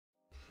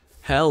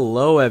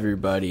Hello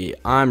everybody,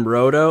 I'm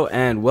Roto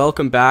and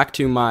welcome back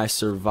to my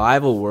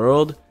survival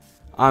world.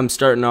 I'm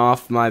starting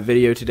off my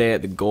video today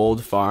at the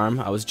gold farm.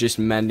 I was just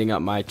mending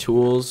up my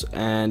tools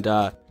and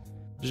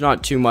there's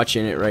not too much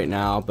in it right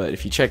now, but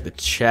if you check the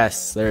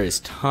chests, there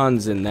is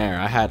tons in there.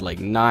 I had like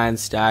 9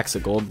 stacks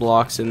of gold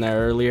blocks in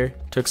there earlier.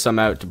 Took some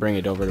out to bring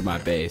it over to my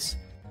base.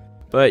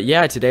 But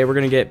yeah, today we're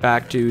going to get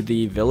back to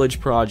the village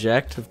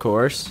project, of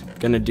course.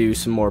 Gonna do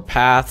some more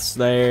paths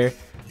there.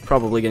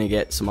 Probably gonna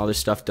get some other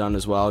stuff done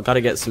as well.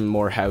 Gotta get some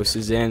more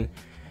houses in,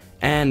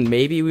 and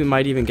maybe we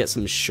might even get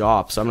some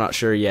shops. I'm not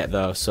sure yet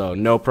though, so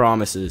no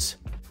promises.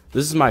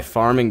 This is my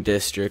farming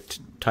district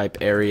type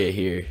area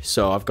here.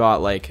 So I've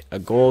got like a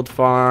gold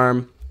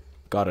farm,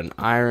 got an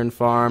iron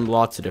farm,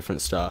 lots of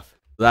different stuff.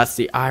 That's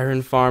the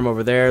iron farm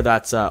over there.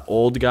 That's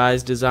old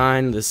guy's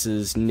design. This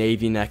is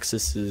Navy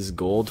Nexus's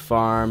gold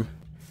farm.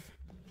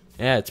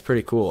 Yeah, it's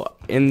pretty cool.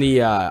 In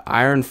the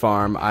iron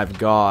farm, I've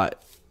got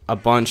a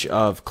bunch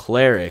of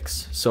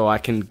clerics, so I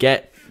can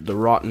get the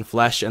rotten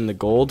flesh and the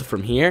gold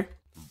from here,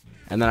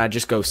 and then I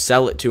just go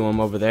sell it to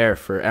them over there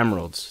for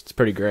emeralds. It's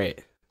pretty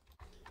great.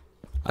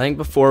 I think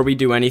before we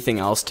do anything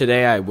else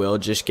today, I will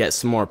just get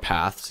some more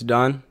paths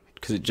done,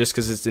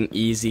 because it's an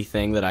easy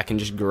thing that I can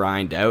just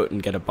grind out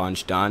and get a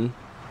bunch done.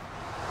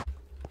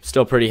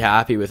 Still pretty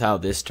happy with how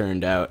this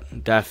turned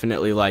out.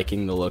 Definitely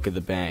liking the look of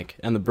the bank,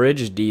 and the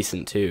bridge is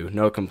decent too.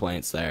 No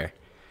complaints there.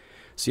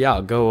 So yeah,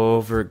 I'll go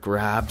over,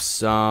 grab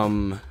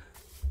some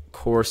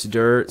coarse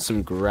dirt,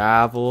 some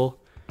gravel.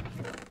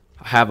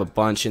 I have a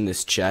bunch in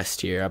this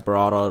chest here. I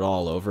brought it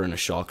all over in a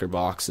shulker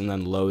box and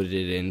then loaded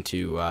it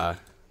into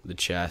the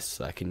chest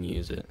so I can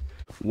use it.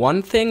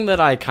 One thing that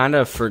I kind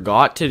of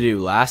forgot to do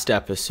last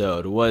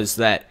episode was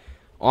that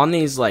on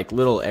these like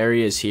little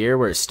areas here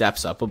where it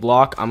steps up a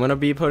block, I'm going to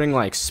be putting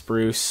like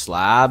spruce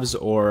slabs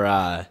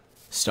or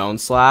stone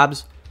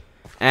slabs.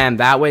 And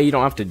that way you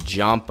don't have to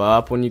jump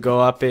up when you go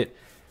up it.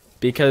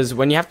 Because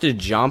when you have to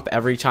jump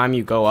every time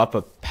you go up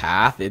a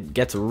path, it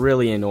gets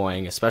really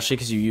annoying, especially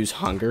because you use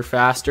hunger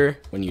faster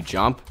when you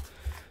jump.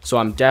 So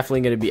I'm definitely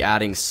going to be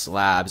adding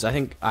slabs. I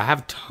think I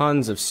have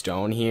tons of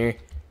stone here,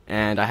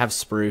 and I have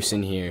spruce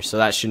in here, so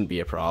that shouldn't be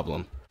a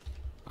problem.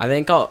 I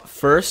think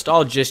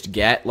I'll just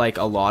get like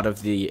a lot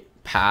of the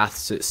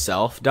paths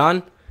itself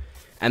done,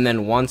 and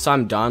then once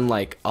I'm done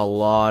like a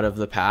lot of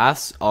the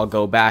paths, I'll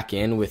go back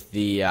in with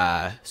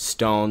the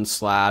stone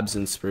slabs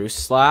and spruce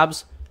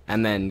slabs,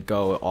 and then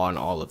go on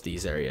all of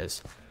these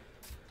areas.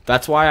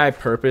 That's why I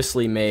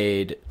purposely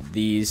made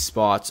these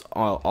spots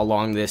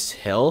along this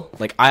hill.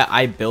 Like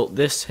I built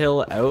this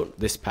hill out,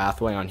 this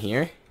pathway on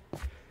here,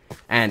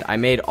 and I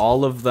made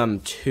all of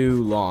them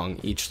too long,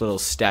 each little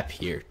step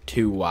here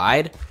too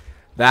wide.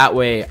 That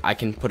way I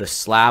can put a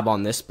slab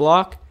on this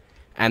block,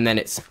 and then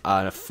it's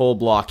a full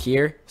block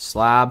here,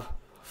 slab,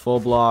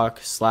 full block,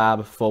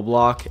 slab, full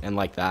block, and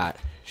like that.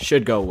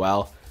 Should go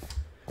well.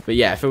 But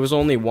yeah, if it was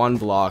only one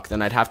block,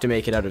 then I'd have to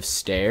make it out of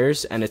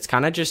stairs, and it's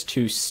kind of just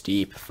too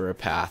steep for a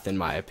path, in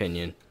my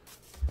opinion.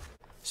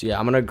 So yeah,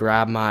 I'm going to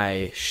grab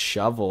my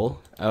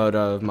shovel out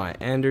of my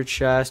ender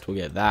chest. We'll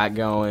get that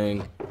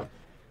going.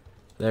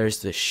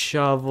 There's the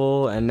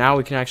shovel, and now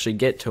we can actually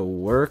get to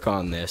work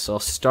on this. I'll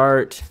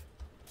start,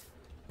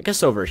 I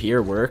guess over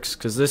here works,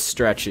 because this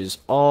stretches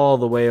all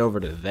the way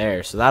over to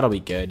there, so that'll be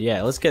good.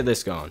 Yeah, let's get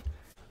this going.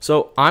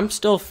 So I'm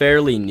still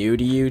fairly new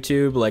to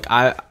YouTube. Like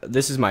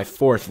this is my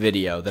 4th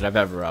video that I've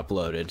ever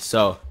uploaded.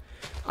 So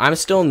I'm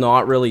still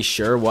not really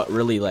sure what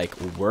really like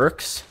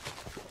works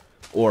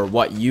or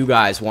what you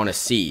guys want to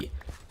see.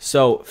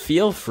 So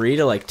feel free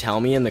to like tell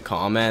me in the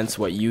comments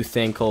what you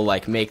think will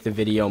like make the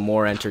video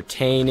more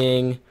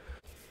entertaining.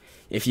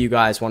 If you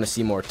guys want to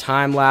see more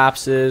time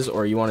lapses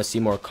or you want to see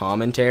more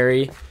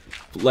commentary,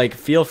 like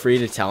feel free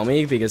to tell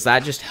me, because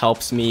that just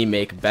helps me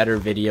make better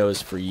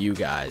videos for you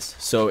guys.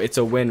 So it's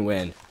a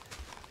win-win.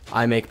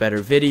 I make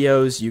better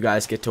videos, you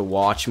guys get to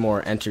watch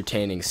more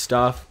entertaining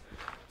stuff,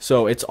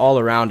 so it's all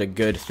around a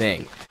good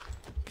thing.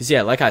 Because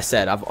yeah, like I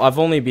said, I've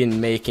only been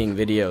making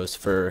videos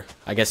for,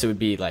 I guess it would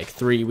be like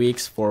 3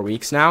 weeks, 4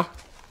 weeks now.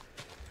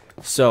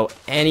 So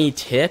any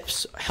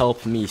tips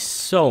help me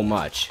so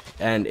much,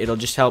 and it'll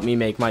just help me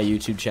make my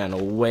YouTube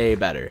channel way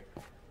better.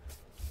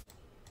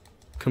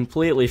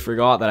 Completely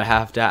forgot that I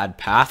have to add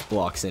path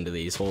blocks into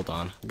these. Hold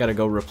on, I gotta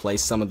go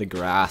replace some of the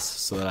grass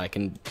so that I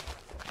can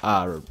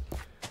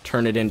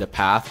turn it into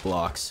path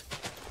blocks.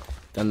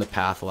 Then the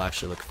path will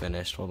actually look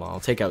finished. Hold on, I'll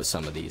take out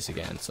some of these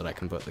again so that I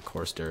can put the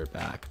coarse dirt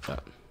back.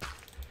 But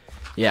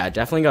yeah, I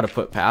definitely got to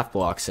put path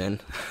blocks in.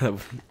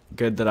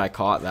 Good that I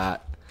caught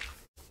that.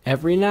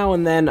 Every now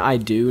and then I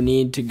do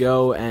need to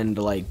go and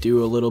like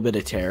do a little bit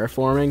of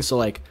terraforming. So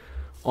like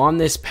on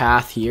this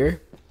path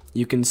here,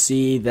 you can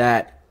see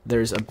that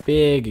there's a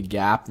big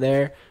gap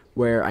there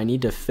where I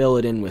need to fill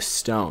it in with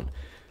stone.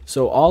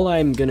 So all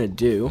I'm gonna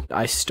do,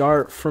 I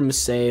start from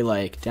say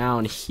like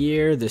down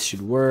here. This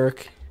should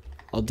work.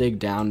 I'll dig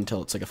down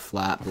until it's like a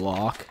flat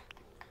block.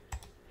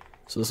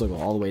 So this will go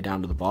all the way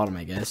down to the bottom,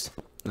 I guess.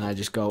 And I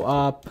just go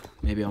up.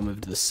 Maybe I'll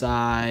move to the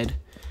side.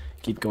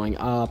 Keep going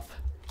up.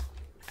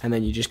 And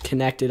then you just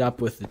connect it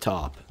up with the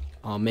top.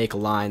 I'll make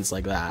lines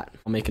like that.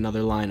 I'll make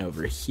another line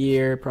over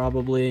here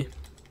probably.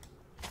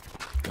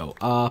 Go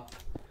up,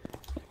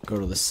 go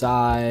to the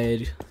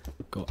side,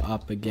 go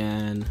up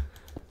again,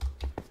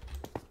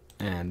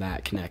 and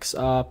that connects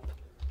up.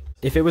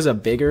 If it was a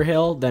bigger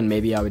hill, then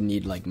maybe I would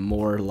need like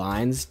more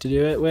lines to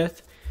do it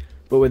with.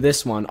 But with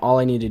this one, all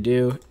I need to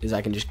do is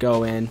I can just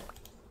go in,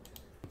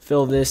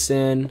 fill this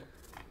in,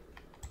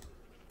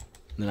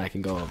 then I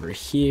can go over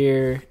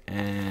here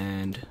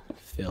and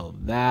fill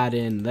that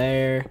in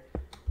there.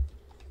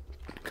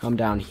 Come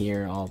down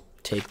here, I'll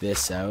take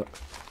this out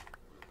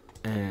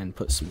and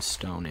put some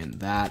stone in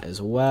that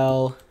as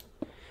well.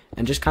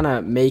 And just kind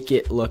of make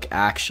it look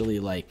actually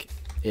like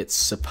it's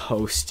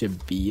supposed to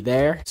be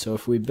there. So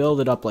if we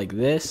build it up like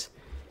this,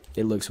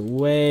 it looks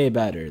way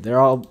better.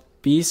 There'll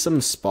be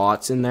some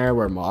spots in there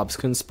where mobs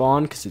can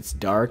spawn because it's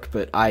dark,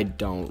 but I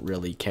don't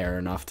really care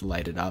enough to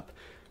light it up.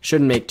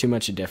 Shouldn't make too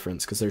much a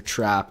difference because they're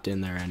trapped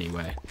in there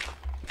anyway.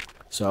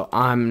 So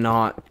I'm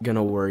not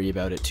gonna worry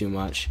about it too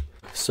much.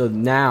 So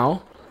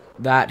now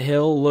that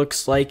hill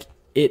looks like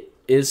it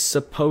is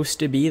supposed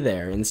to be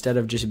there instead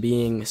of just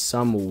being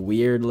some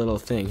weird little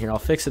thing. Here, I'll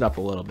fix it up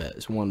a little bit.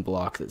 There's one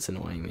block that's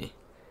annoying me.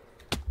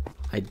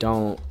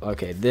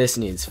 Okay, this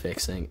needs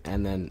fixing,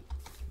 and then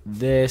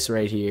this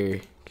right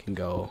here can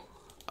go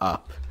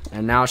up,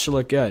 and now it should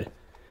look good.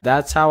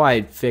 That's how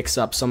I fix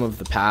up some of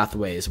the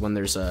pathways when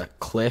there's a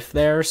cliff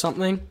there or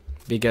something,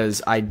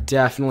 because I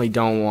definitely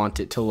don't want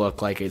it to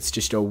look like it's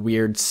just a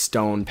weird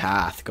stone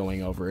path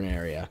going over an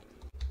area.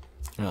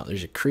 Oh,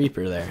 there's a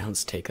creeper there.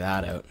 Let's take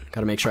that out.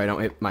 Gotta make sure I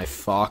don't hit my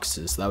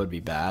foxes. That would be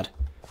bad.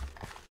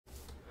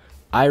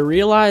 I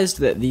realized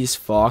that these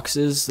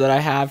foxes that I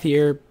have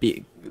here,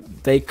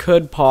 they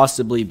could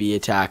possibly be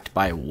attacked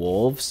by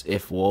wolves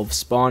if wolves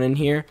spawn in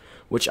here,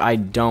 which I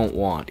don't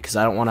want because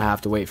I don't want to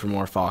have to wait for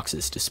more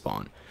foxes to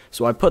spawn.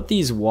 So I put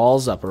these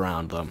walls up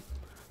around them,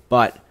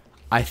 but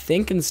I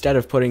think instead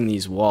of putting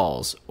these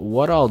walls,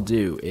 what I'll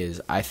do is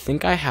I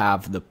think I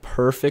have the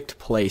perfect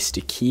place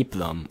to keep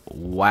them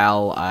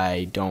while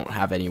I don't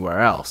have anywhere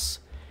else.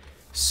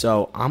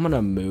 So I'm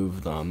gonna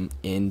move them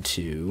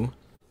into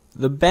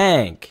the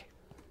bank.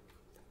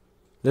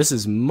 This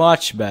is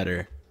much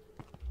better.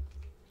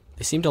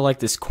 They seem to like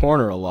this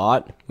corner a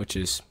lot, which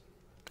is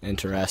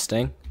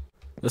interesting.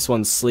 This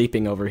one's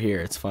sleeping over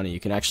here. It's funny, you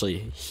can actually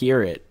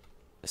hear it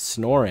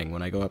snoring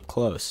when I go up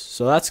close.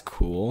 So that's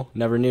cool.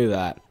 Never knew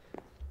that.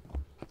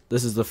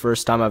 This is the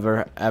first time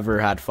I've ever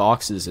had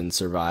foxes in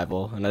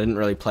survival, and I didn't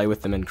really play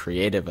with them in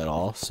creative at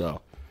all,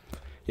 so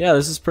yeah,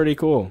 this is pretty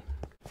cool.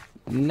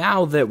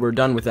 Now that we're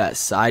done with that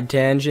side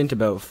tangent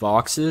about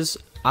foxes,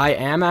 I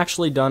am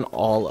actually done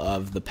all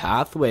of the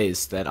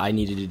pathways that I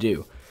needed to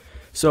do.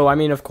 So, I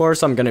mean, of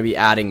course I'm going to be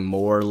adding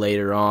more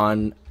later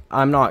on.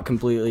 I'm not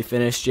completely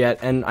finished yet,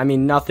 and I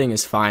mean, nothing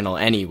is final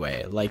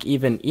anyway. Like,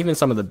 even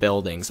some of the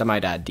buildings, I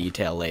might add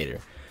detail later.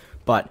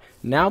 But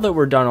now that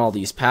we're done all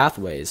these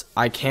pathways,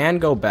 I can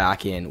go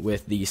back in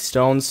with the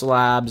stone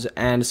slabs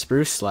and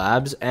spruce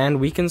slabs, and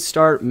we can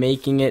start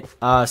making it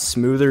a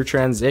smoother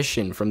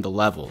transition from the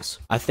levels.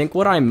 I think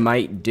what I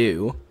might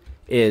do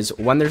is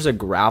when there's a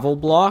gravel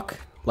block,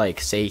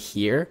 like say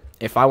here,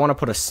 if I want to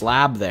put a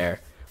slab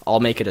there, I'll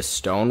make it a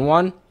stone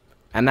one,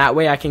 and that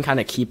way I can kind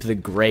of keep the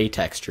gray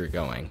texture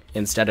going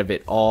instead of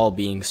it all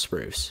being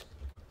spruce.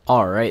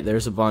 Alright,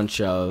 there's a bunch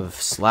of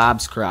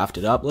slabs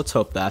crafted up. Let's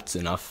hope that's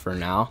enough for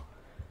now.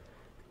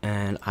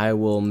 And I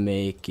will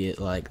make it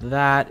like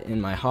that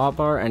in my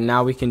hotbar, and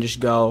now we can just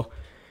go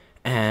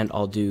and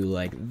I'll do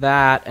like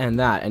that,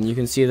 and you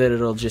can see that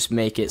it'll just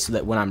make it so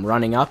that when I'm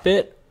running up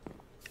it,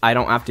 I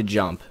don't have to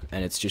jump,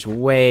 and it's just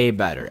way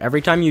better.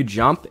 Every time you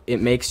jump,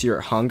 it makes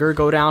your hunger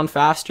go down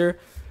faster,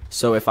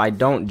 so if I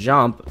don't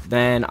jump,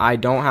 then I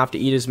don't have to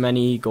eat as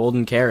many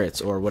golden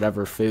carrots or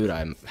whatever food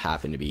I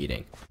happen to be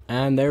eating.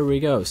 And there we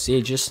go,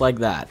 see, just like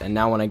that. And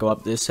now when I go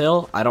up this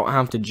hill, I don't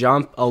have to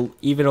jump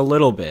even a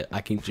little bit.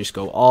 I can just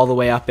go all the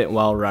way up it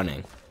while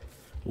running.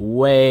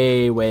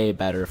 Way, way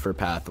better for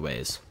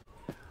pathways.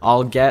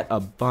 I'll get a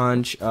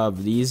bunch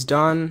of these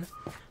done,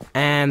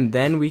 and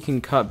then we can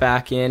cut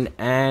back in,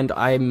 and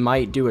I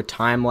might do a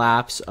time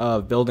lapse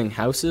of building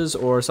houses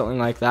or something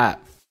like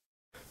that.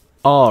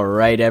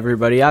 Alright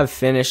everybody, I've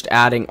finished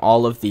adding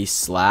all of these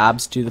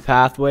slabs to the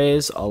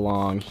pathways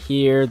along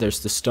here. There's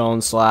the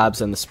stone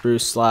slabs and the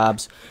spruce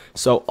slabs.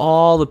 So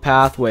all the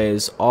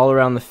pathways all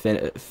around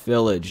the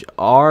village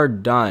are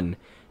done,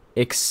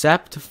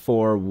 except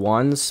for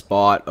one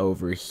spot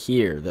over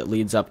here that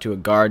leads up to a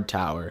guard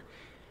tower.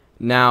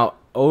 Now,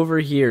 over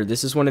here,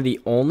 this is one of the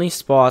only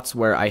spots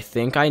where I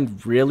think I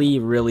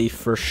really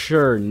for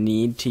sure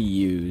need to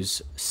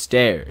use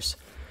stairs.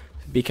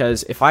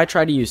 Because if I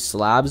try to use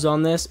slabs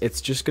on this,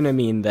 it's just going to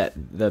mean that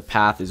the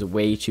path is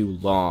way too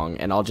long,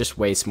 and I'll just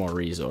waste more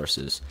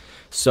resources.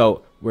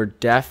 So, we're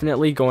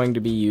definitely going to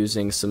be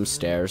using some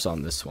stairs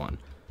on this one.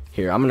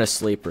 Here, I'm going to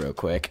sleep real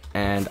quick,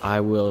 and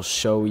I will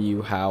show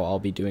you how I'll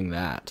be doing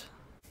that.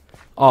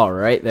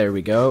 Alright, there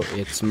we go.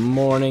 It's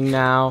morning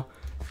now,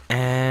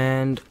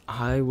 and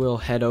I will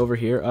head over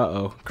here.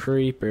 Uh-oh,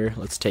 creeper.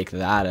 Let's take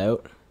that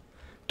out.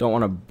 Don't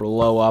want to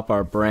blow up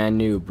our brand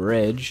new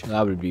bridge.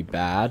 That would be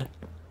bad.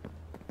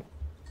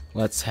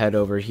 Let's head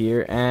over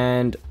here,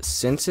 and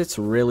since it's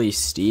really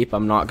steep,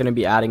 I'm not going to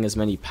be adding as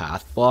many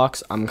path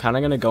blocks. I'm kind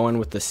of going to go in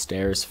with the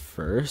stairs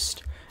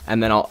first,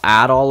 and then I'll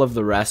add all of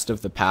the rest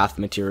of the path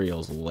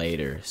materials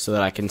later so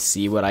that I can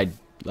see what I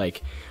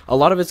like. A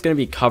lot of it's going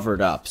to be covered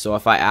up, so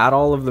if I add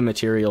all of the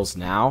materials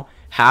now,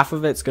 half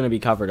of it's going to be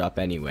covered up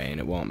anyway,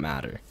 and it won't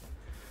matter.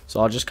 So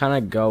I'll just kind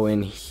of go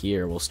in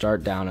here. We'll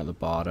start down at the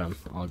bottom.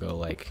 I'll go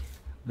like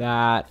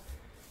that.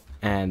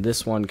 And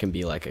this one can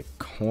be like a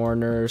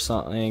corner or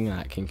something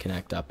that can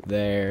connect up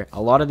there.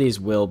 A lot of these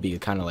will be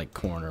kind of like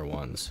corner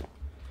ones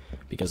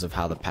because of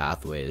how the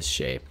pathway is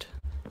shaped.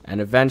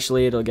 And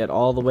eventually it'll get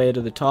all the way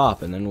to the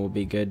top, and then we'll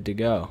be good to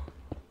go.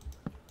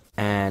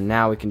 And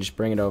now we can just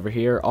bring it over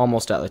here,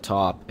 almost at the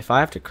top. If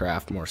I have to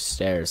craft more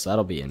stairs,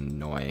 that'll be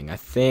annoying. I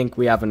think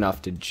we have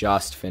enough to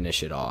just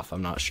finish it off.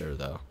 I'm not sure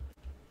though.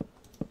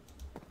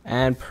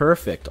 And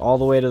perfect, all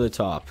the way to the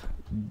top.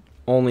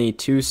 Only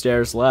 2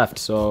 stairs left,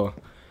 so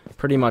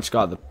pretty much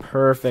got the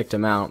perfect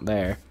amount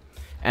there.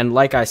 And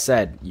like I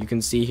said, you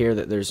can see here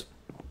that there's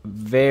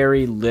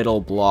very little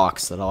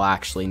blocks that I'll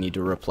actually need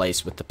to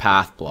replace with the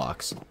path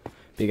blocks,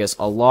 because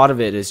a lot of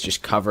it is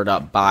just covered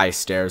up by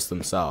stairs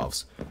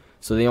themselves.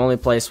 So the only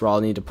place where I'll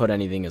need to put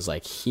anything is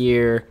like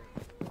here,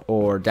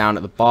 or down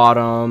at the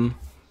bottom,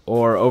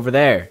 or over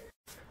there.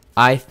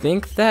 I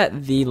think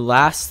that the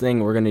last thing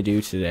we're going to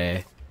do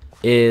today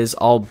is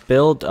I'll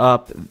build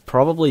up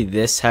probably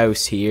this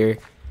house here,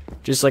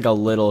 just like a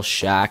little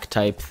shack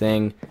type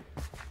thing.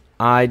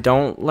 I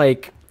don't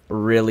like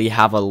really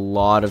have a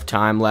lot of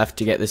time left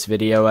to get this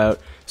video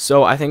out,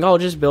 so I think I'll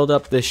just build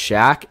up this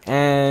shack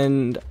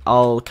and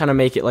I'll kind of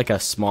make it like a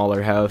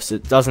smaller house.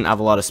 It doesn't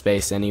have a lot of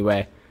space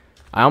anyway.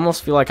 I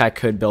almost feel like I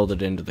could build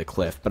it into the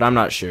cliff, but I'm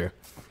not sure.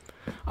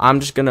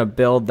 I'm just gonna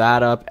build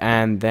that up,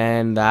 and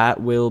then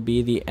that will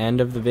be the end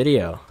of the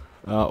video.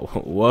 Oh,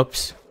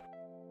 whoops.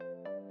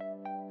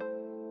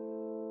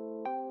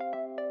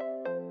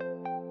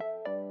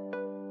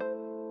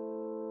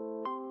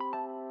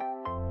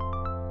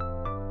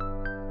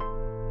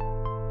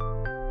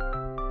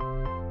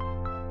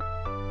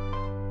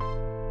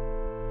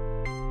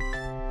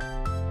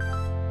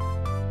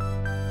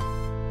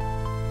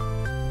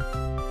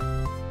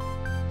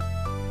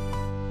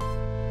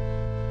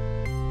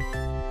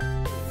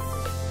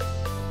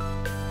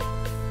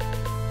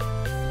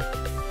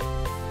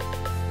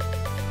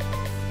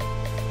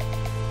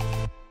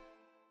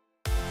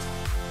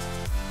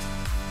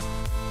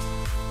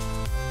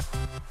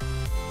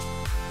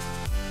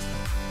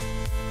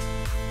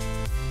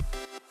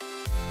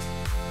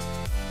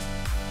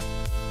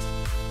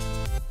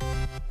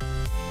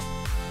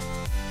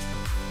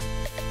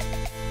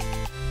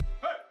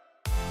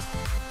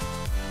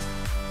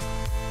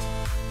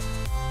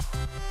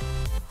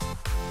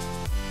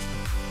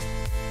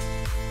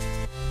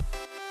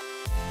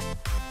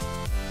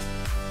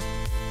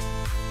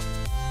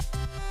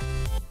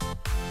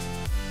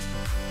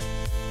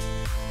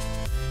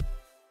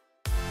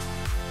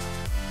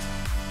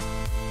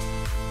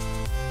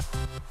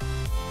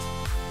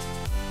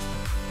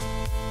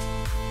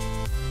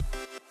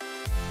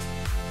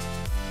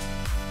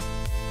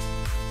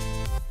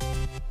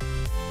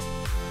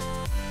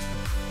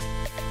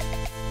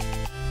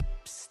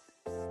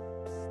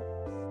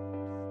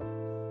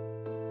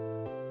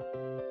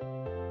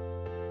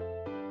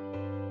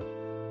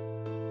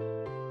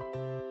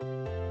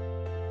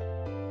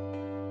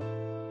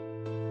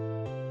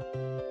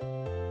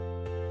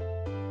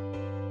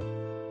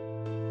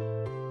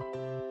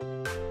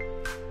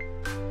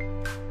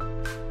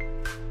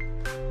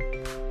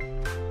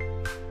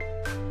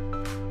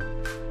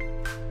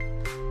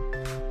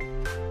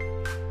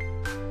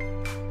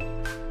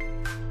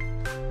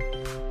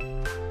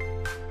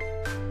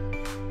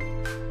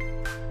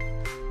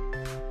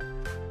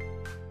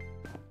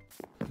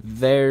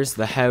 There's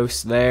the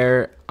house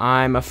there.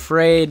 I'm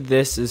afraid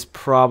this is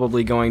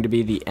probably going to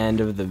be the end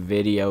of the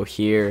video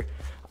here.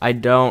 I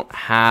don't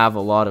have a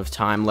lot of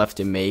time left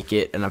to make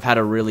it, and I've had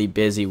a really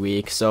busy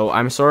week, so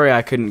I'm sorry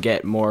I couldn't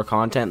get more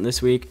content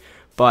this week,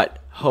 but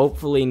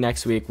hopefully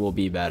next week will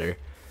be better.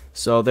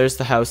 So there's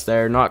the house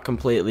there, not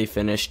completely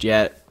finished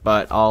yet,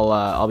 but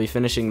I'll be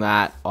finishing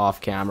that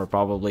off camera,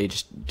 probably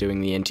just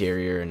doing the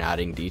interior and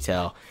adding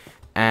detail.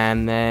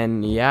 And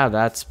then yeah,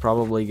 that's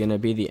probably gonna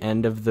be the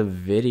end of the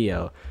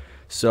video.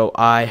 So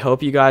I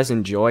hope you guys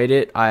enjoyed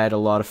it. I had a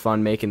lot of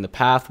fun making the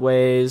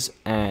pathways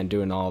and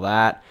doing all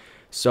that.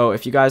 So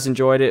if you guys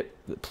enjoyed it,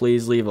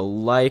 please leave a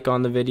like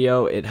on the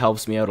video. It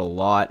helps me out a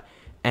lot.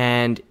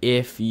 And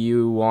if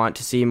you want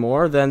to see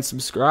more, then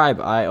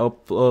subscribe. I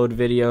upload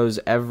videos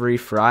every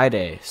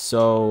Friday.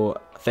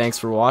 So thanks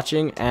for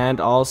watching, and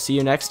I'll see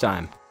you next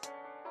time.